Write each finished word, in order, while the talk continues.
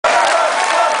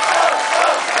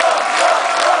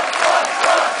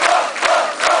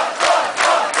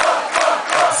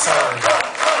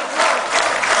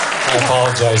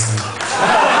apologizing.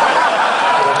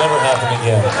 It'll never happen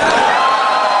again.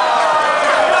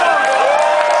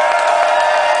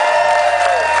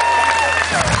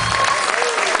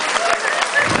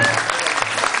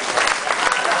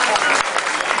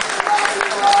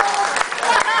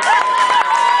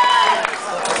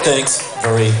 Thanks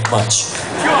very much.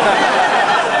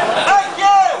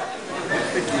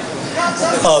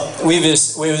 We've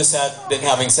just been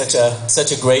having such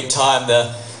a great time.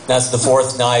 That's the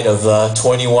fourth night of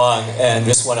 21, and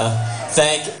just want to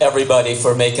thank everybody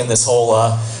for making this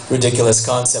whole ridiculous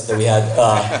concept that we had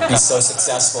be so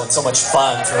successful and so much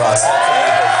fun for us.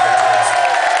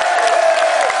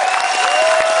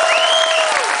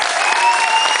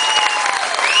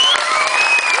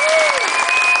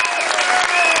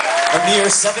 A mere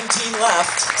 17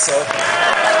 left, so.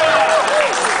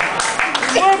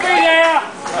 We'll be there!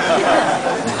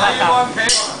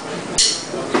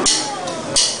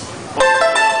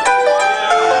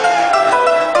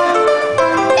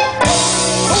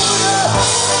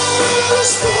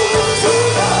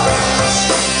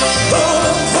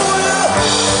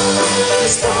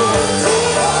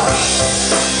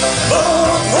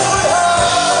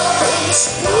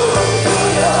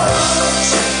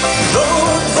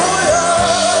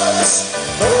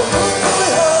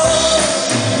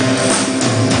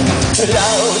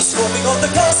 Clouds forming on the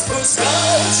gospel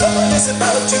sky. Trouble is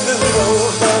about to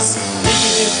move us.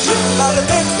 Even if no matter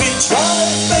if we try,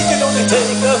 they can only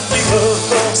take a few of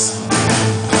us.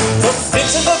 The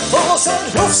fins and the balls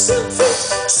and hoofs and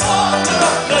feet starting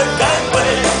on the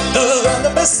gangway. The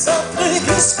animus something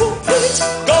is complete.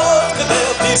 God, could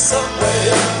there be some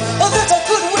way that I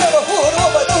could wear a hood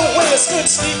over the waist, could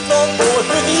sleep on board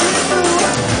with you?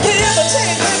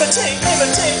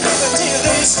 Levitate,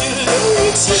 they still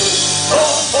lose you.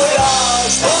 Bon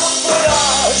voyage, bon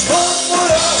voyage, bon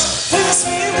voyage. Kiss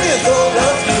me with all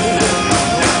of you.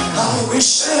 I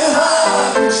wish that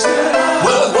I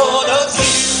were one of you.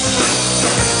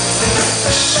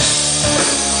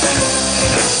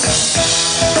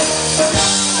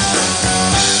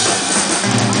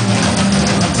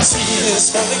 Tears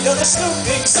falling down the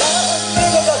sloping side.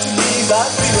 We're about to leave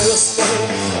and we will stay.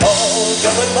 All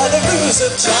governed by the rules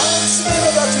of chance. We're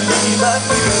about to leave and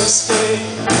we will stay.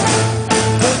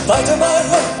 Goodbye to my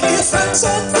lucky friends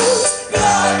and foes.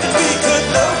 Glad that we could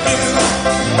know you.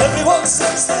 Everyone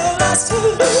says they're last to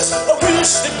lose. I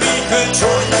wish that we could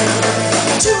join you.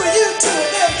 Two of you, two of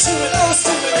them, two of those,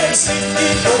 two of them. Safety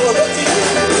for all of you.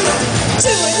 Two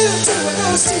of you, two of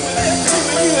those, two of them, two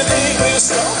of you. And they will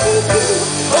stop with you.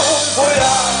 Bon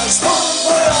voyage, bon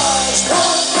voyage,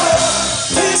 bon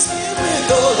voyage. Please me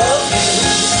with all of you.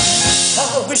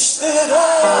 I wish that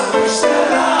I wish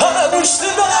that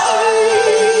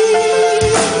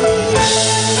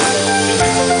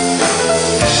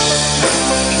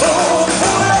Bon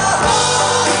voyage,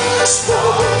 bon voyage, bon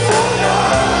voyage,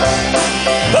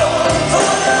 bon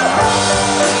voyage,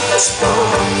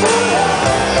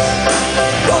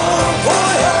 bon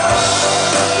voyage,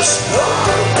 bon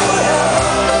voyage,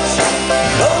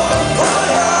 bon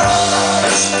voyage,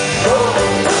 bon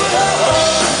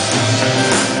voyage.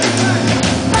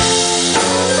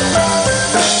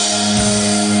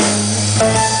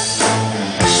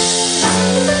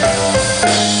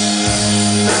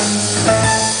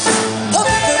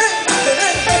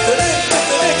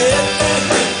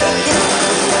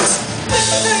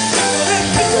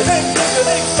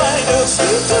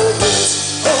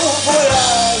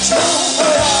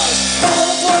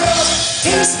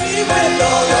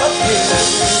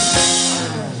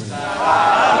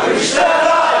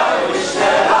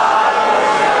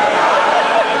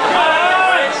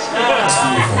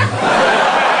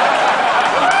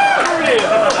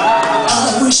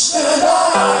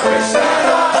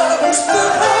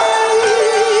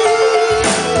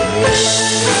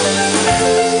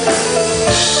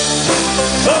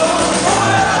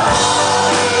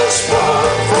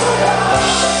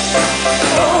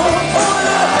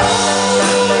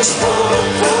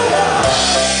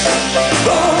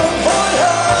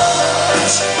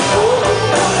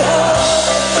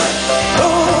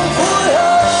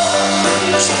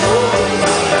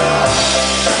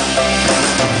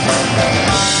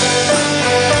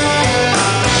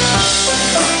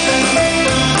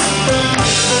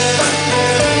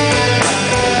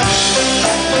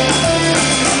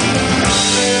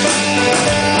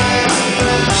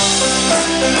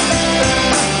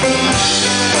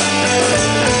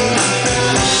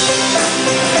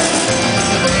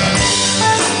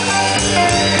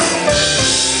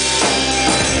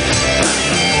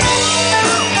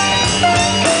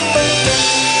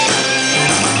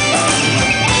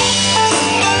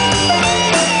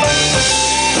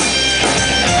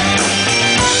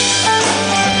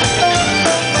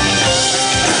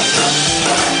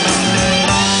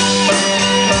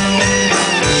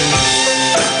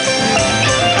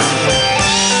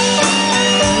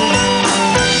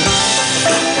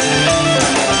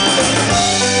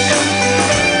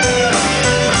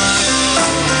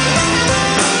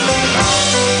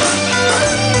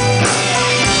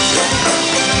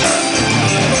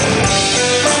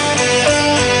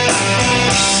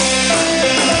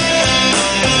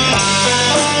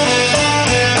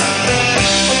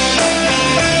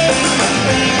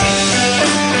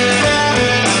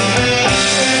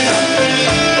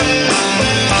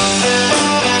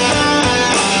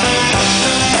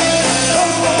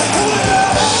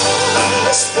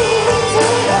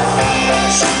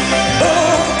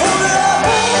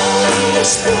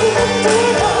 Propaganda.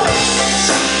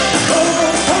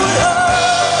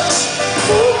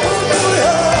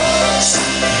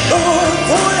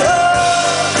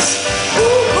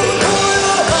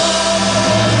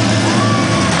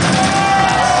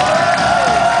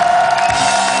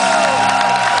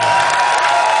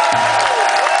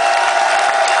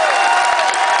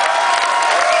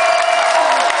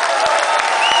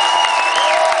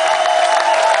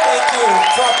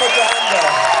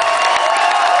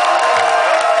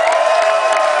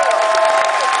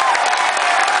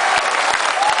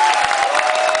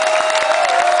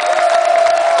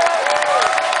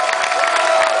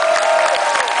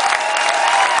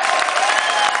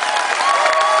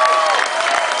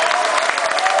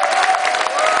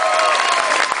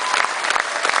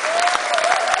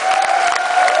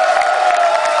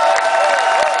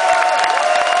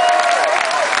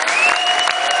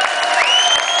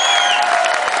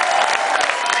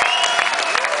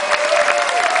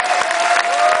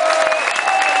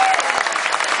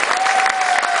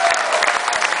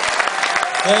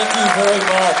 Thank you very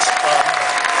much.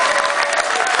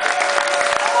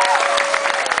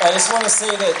 I just want to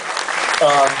say that,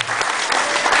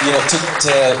 you know,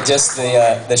 to just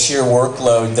the sheer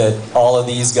workload that all of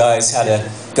these guys had to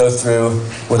go through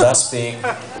with us being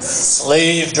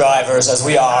slave drivers as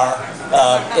we are,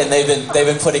 and they've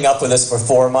been putting up with us for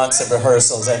 4 months of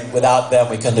rehearsals, and without them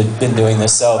we couldn't have been doing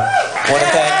this. So I want to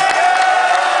thank.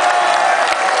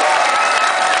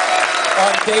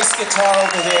 On bass guitar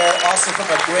over there, also from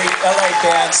a great LA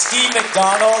band, Steve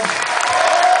McDonald.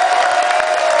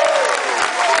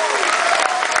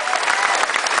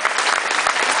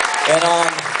 And on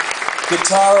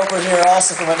guitar over here,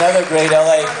 also from another great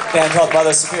LA band called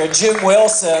Mother Superior, Jim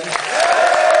Wilson.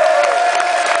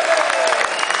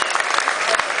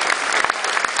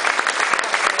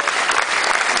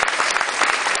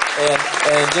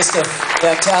 And just a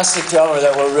fantastic drummer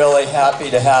that we're really happy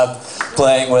to have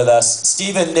playing with us,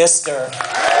 Stephen Nister.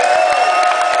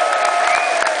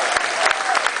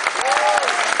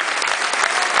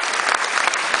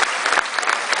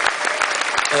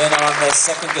 And on the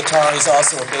second guitar, he's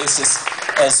also a bassist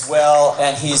as well,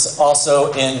 and he's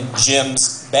also in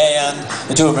Jim's band,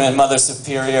 the two of them in Mother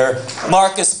Superior,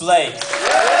 Marcus Blake.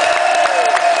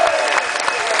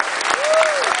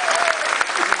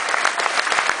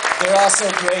 They're also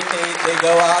great. They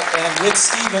go out, and with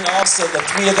Stephen also, the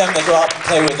three of them, they go out and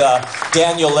play with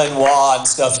Daniel Lenoir and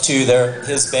stuff too. They're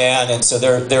his band, and so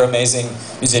they're amazing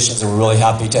musicians, and we're really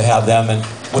happy to have them and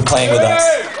with playing with us.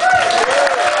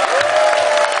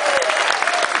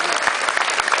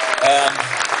 And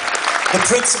the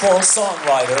principal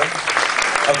songwriter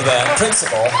of the band,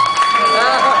 principal,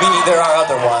 meaning there are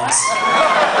other ones,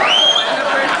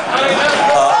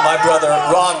 my brother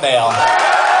Ron Mael.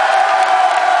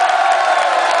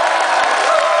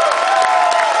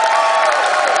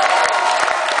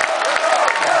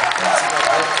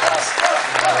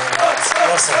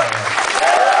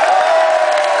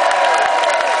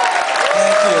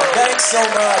 Thank you. Thanks so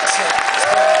much.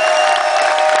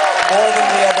 More than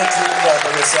we ever dreamed of, the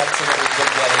reception that we've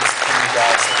been getting from you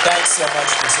guys. So thanks so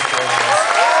much for supporting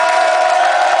us.